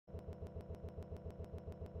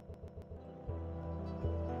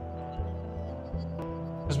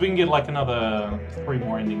we can get like another 3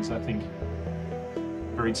 more endings, I think.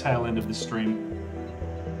 Very tail end of the stream.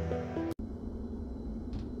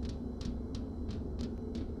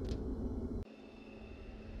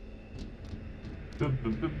 Boom,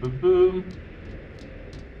 boom, boom, boom, boom.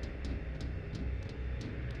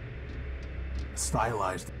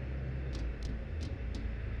 Stylized.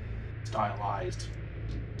 Stylized.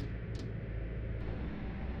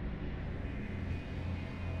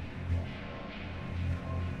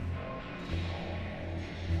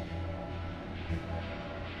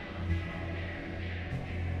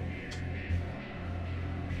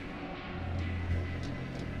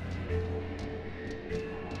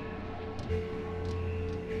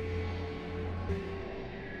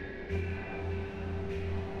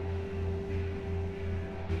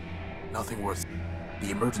 Nothing worse.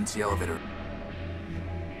 The emergency elevator.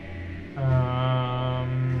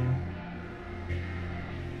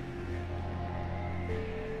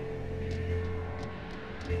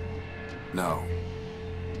 No.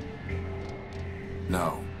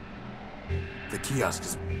 No. The kiosk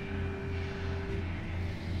is...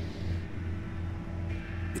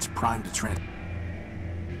 It's primed to trend.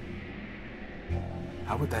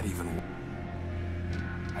 How would that even work?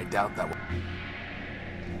 I doubt that would...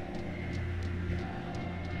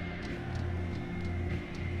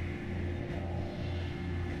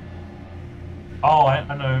 Oh,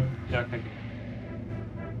 I know. Yeah, okay.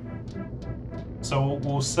 So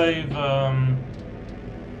we'll save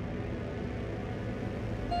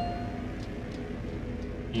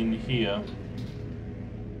in here.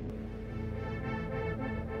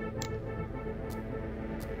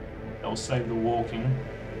 I'll save the walking.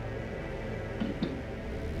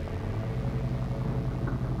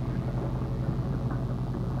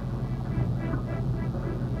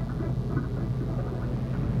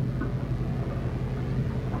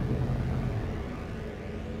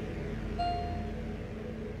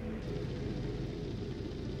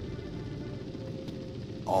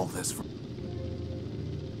 All this for...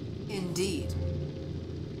 Indeed.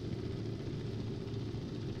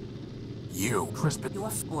 You, Crispin. You are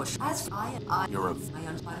forced. As I You're a...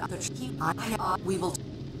 we will...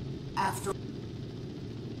 After...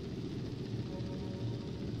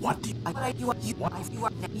 What do you...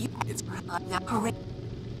 It's...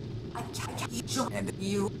 And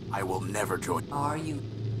you... I will never join. Are you?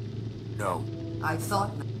 No. I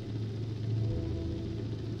thought...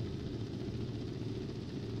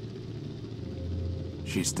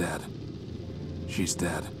 She's dead. She's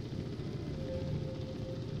dead.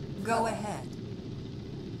 Go ahead.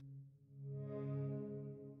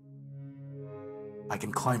 I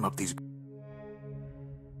can climb up these...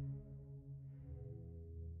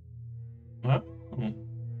 Huh?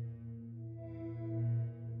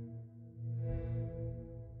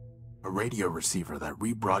 A radio receiver that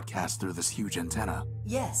rebroadcasts through this huge antenna.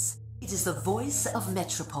 Yes, it is the voice of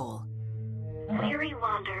Metropole. Weary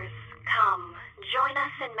wanderers, come, join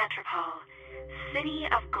us in Metropole, city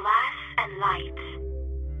of glass and light.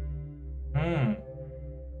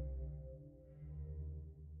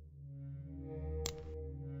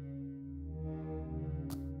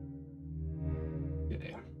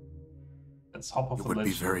 Yeah. Let's hop off It the would ledge.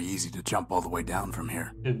 be very easy to jump all the way down from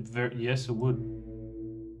here. Yes, it would.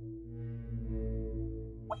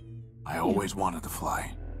 I always wanted to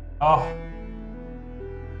fly. Oh.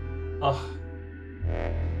 Ugh.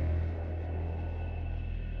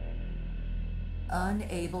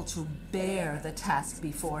 Unable to bear the task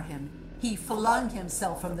before him, he flung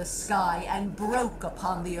himself from the sky and broke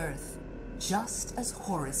upon the earth, just as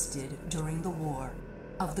Horus did during the war.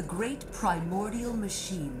 Of the great primordial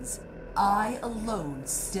machines, I alone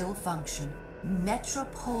still function.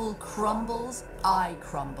 Metropole crumbles, I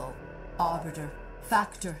crumble. Arbiter,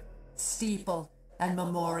 Factor, Steeple, and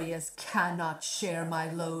Memorias cannot share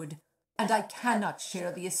my load, and I cannot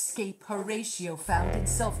share the escape Horatio found in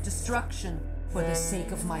self-destruction. For the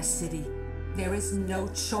sake of my city, there is no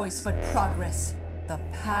choice but progress. The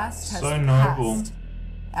past has So noble. passed,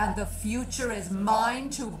 and the future is mine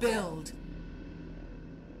to build.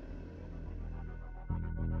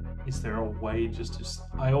 Is there a way just to...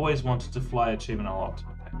 I always wanted to fly achievement unlocked.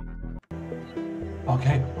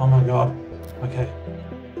 Okay. Oh my god. Okay.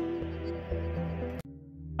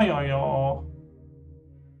 Hi-yo-yo.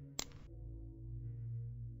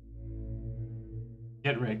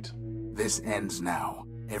 Get rigged. This ends now.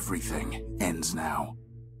 Everything ends now.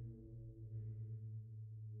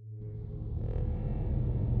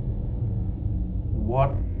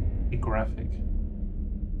 What a graphic.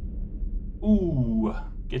 Ooh.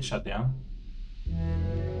 Get shut down.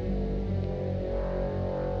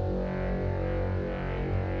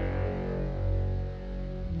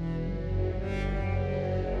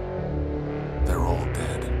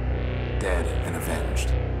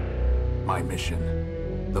 my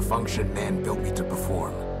mission, the function man built me to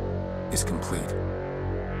perform, is complete.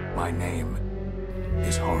 My name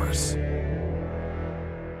is Horus.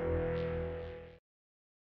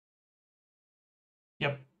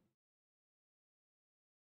 Yep.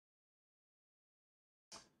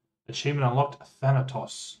 Achievement unlocked,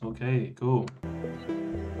 Thanatos. Okay, cool.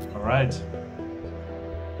 Alright.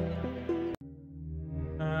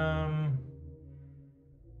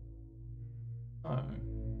 Oh.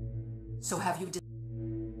 So have you...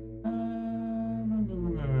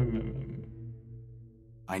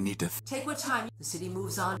 I need to Take what time the city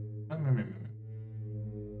moves on.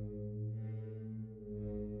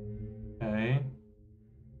 Okay.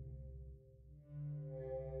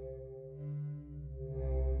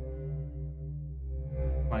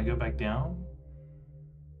 Can I go back down?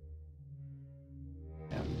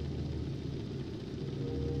 Yeah.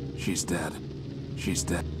 She's dead. She's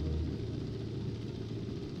dead.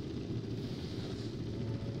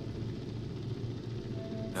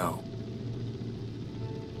 No.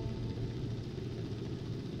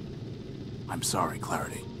 I'm sorry,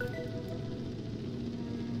 Clarity.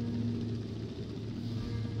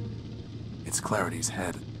 It's Clarity's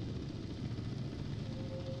head.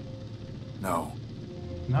 No.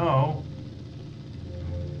 No.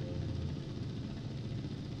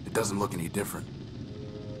 It doesn't look any different.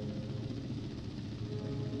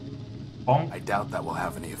 Bonk. I doubt that will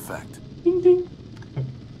have any effect. Ding ding.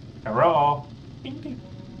 Hurrah. Ding ding.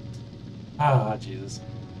 Ah, Jesus.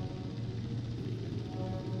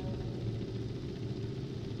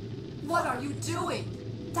 What are you doing?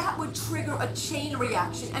 That would trigger a chain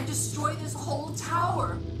reaction and destroy this whole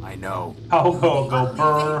tower. I know. I'll You go would be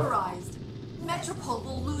utterly burr. vaporized. Metropole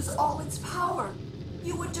will lose all its power.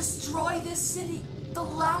 You would destroy this city, the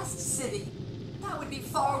last city. That would be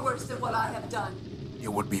far worse than what I have done. It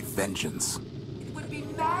would be vengeance. It would be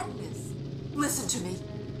madness. Listen to me.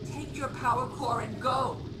 Take your power core and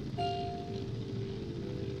go.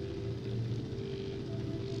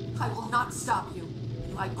 I will not stop you.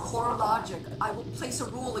 In my core logic, I will place a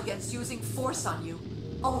rule against using force on you.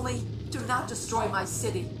 Only, do not destroy my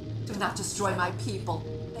city. Do not destroy my people.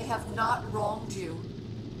 They have not wronged you.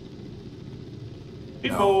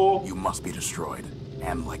 No, you must be destroyed.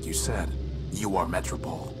 And like you said, you are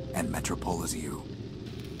Metropole, and Metropole is you.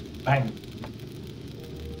 Bang.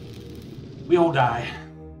 We all die.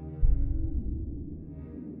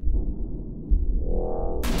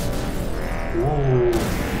 Whoa.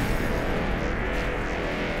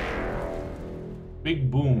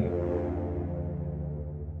 Big boom.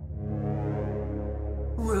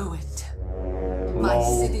 Ruined. My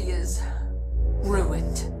Lol. city is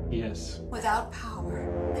ruined. Yes. Without power,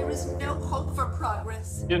 there is no hope for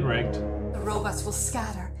progress. Get wrecked. The robots will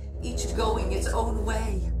scatter, each going its own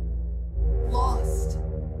way. Lost.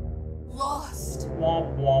 Lost.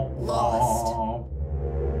 Womp womp Lost. womp.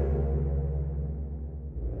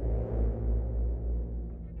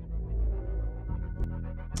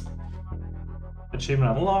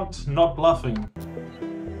 Achievement unlocked, not bluffing.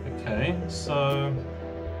 Okay, so...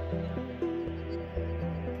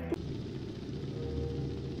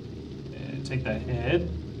 yeah, take that head.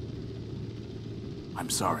 I'm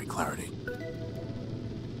sorry, Clarity.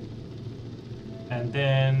 And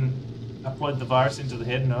then upload the virus into the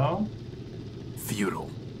head, no?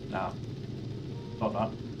 Futile. No. Not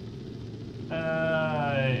that.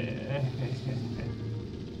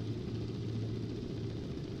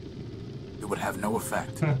 It would have no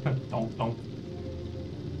effect. Don't.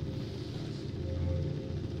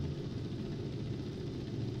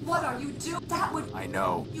 What are you doing? That would... I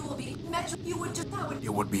know. You will be... Metro... You would just... That would...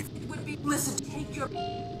 It would be... It would be... Listen, take your...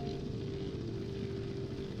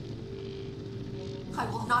 I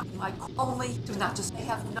will not... My... Only... Do not just... I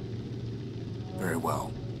have no... Very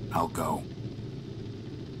well. I'll go.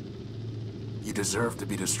 You deserve to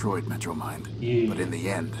be destroyed, Metromind. Yeah. But in the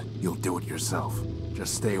end, you'll do it yourself.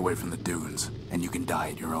 Just stay away from the dunes, and you can die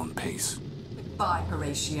at your own pace. Goodbye,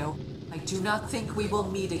 Horatio. I do not think we will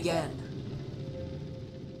meet again.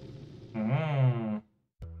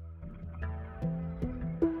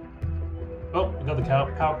 Oh, we got the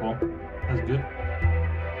power core. That's good.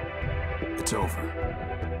 It's over.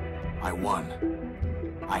 I won.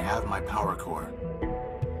 I have my power core.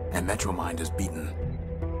 And Metromind is beaten.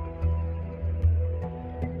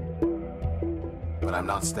 But I'm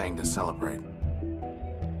not staying to celebrate.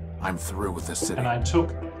 I'm through with this city. And I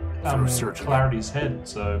took Through searching Clarity's head,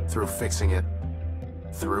 so... Through fixing it.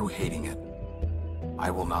 Through hating it.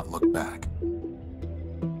 I will not look back.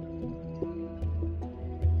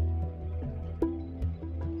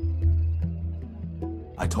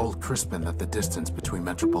 I told Crispin that the distance between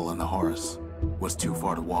Metropole and the Horus was too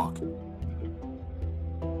far to walk.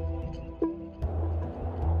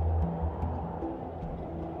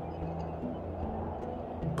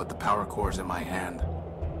 The power core's in my hand,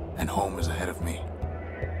 and home is ahead of me.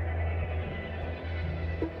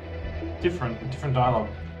 Different dialogue.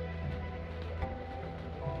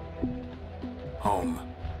 Home,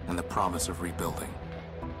 and the promise of rebuilding.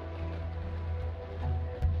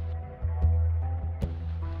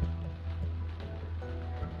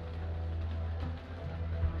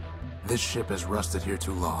 This ship has rusted here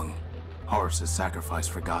too long. Horus's sacrifice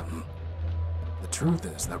forgotten. The truth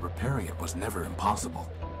is that repairing it was never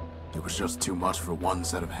impossible. It was just too much for one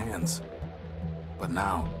set of hands. But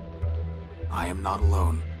now, I am not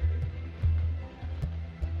alone.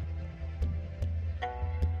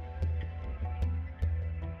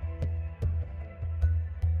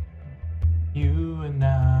 You are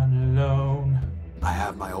not alone. I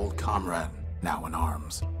have my old comrade, now in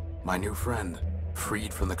arms. My new friend,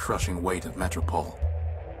 freed from the crushing weight of Metropole.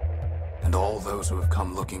 And all those who have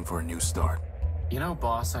come looking for a new start. You know,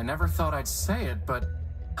 boss, I never thought I'd say it, but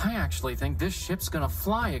I actually think this ship's gonna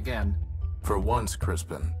fly again. For once,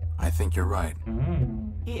 Crispin, I think you're right.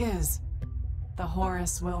 He is. The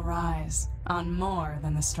Horus will rise on more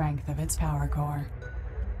than the strength of its power core.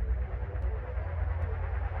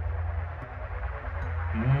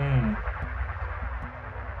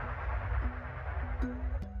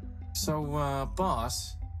 So,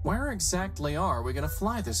 boss, where exactly are we gonna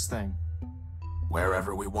fly this thing?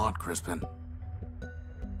 Wherever we want, Crispin.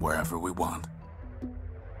 Wherever we want.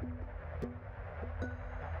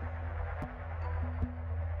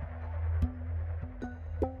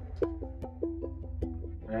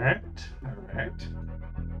 Alright.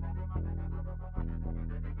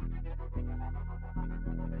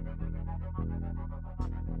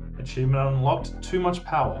 Achievement unlocked. Too much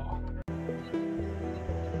power.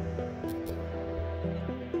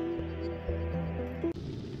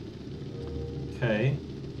 Okay.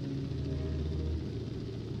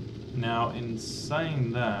 Now, in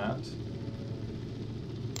saying that,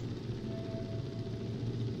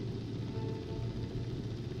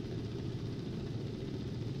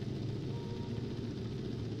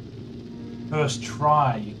 first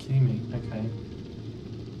try, you kidding me? Okay.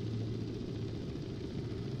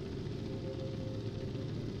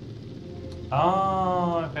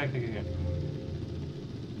 Oh, okay.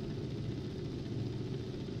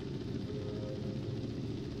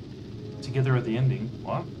 Together at the ending.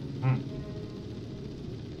 What?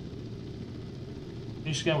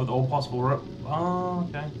 Finish game with all possible oh,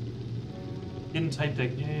 okay. Hidden tape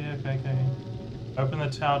deck. Yeah, okay. Open the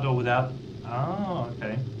tower door without... Oh,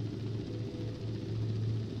 okay.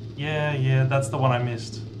 Yeah, that's the one I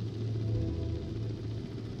missed.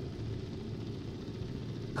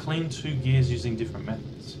 Clean 2 gears using different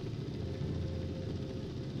methods.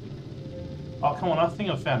 Oh, come on, I think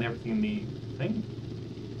I've found everything in the thing.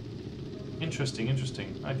 Interesting.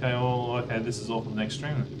 Okay, well, okay, this is all for the next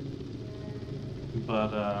stream then.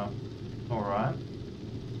 But, alright.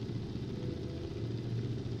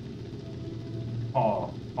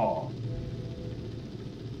 Oh.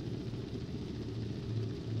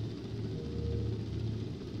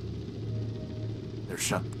 They're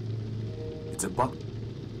shut. It's a bug.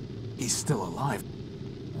 He's still alive.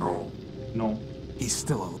 No. He's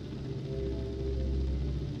still alive.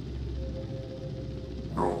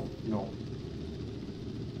 No.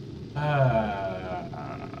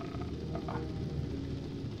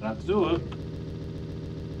 Not to do it.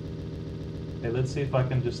 Okay, let's see if I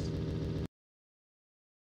can just...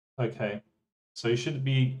 Okay. So you should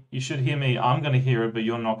hear me. I'm going to hear it, but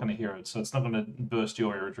you're not going to hear it. So it's not going to burst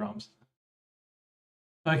your eardrums.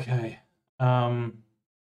 Okay.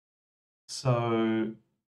 So...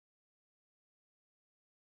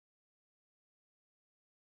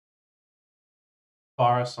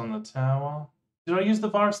 Virus on the tower. Did I use the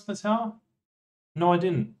virus on the tower? No, I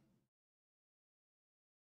didn't.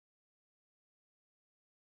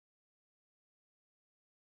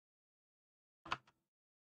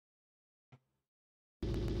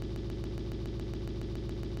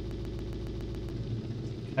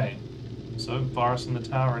 Okay, so virus on the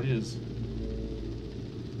tower it is.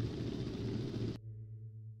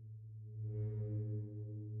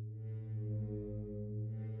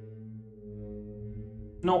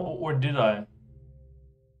 No, or did I?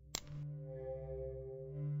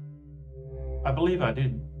 I believe I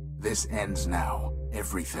did. This ends now.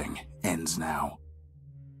 Everything ends now.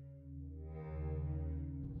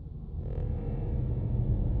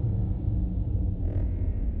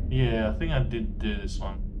 Yeah, I think I did do this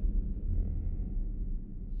one.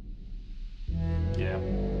 Yeah.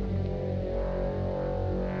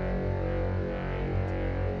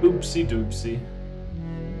 Oopsie doopsie.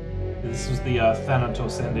 This was the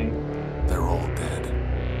Thanatos ending. They're all dead.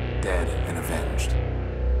 Dead and avenged.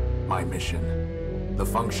 My mission, the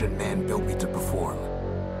function man built me to perform,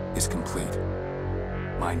 is complete.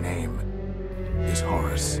 My name is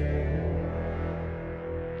Horus.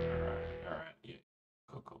 Alright, yeah.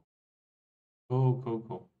 Cool.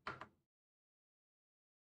 Cool.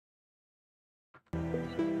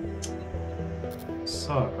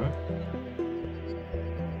 So,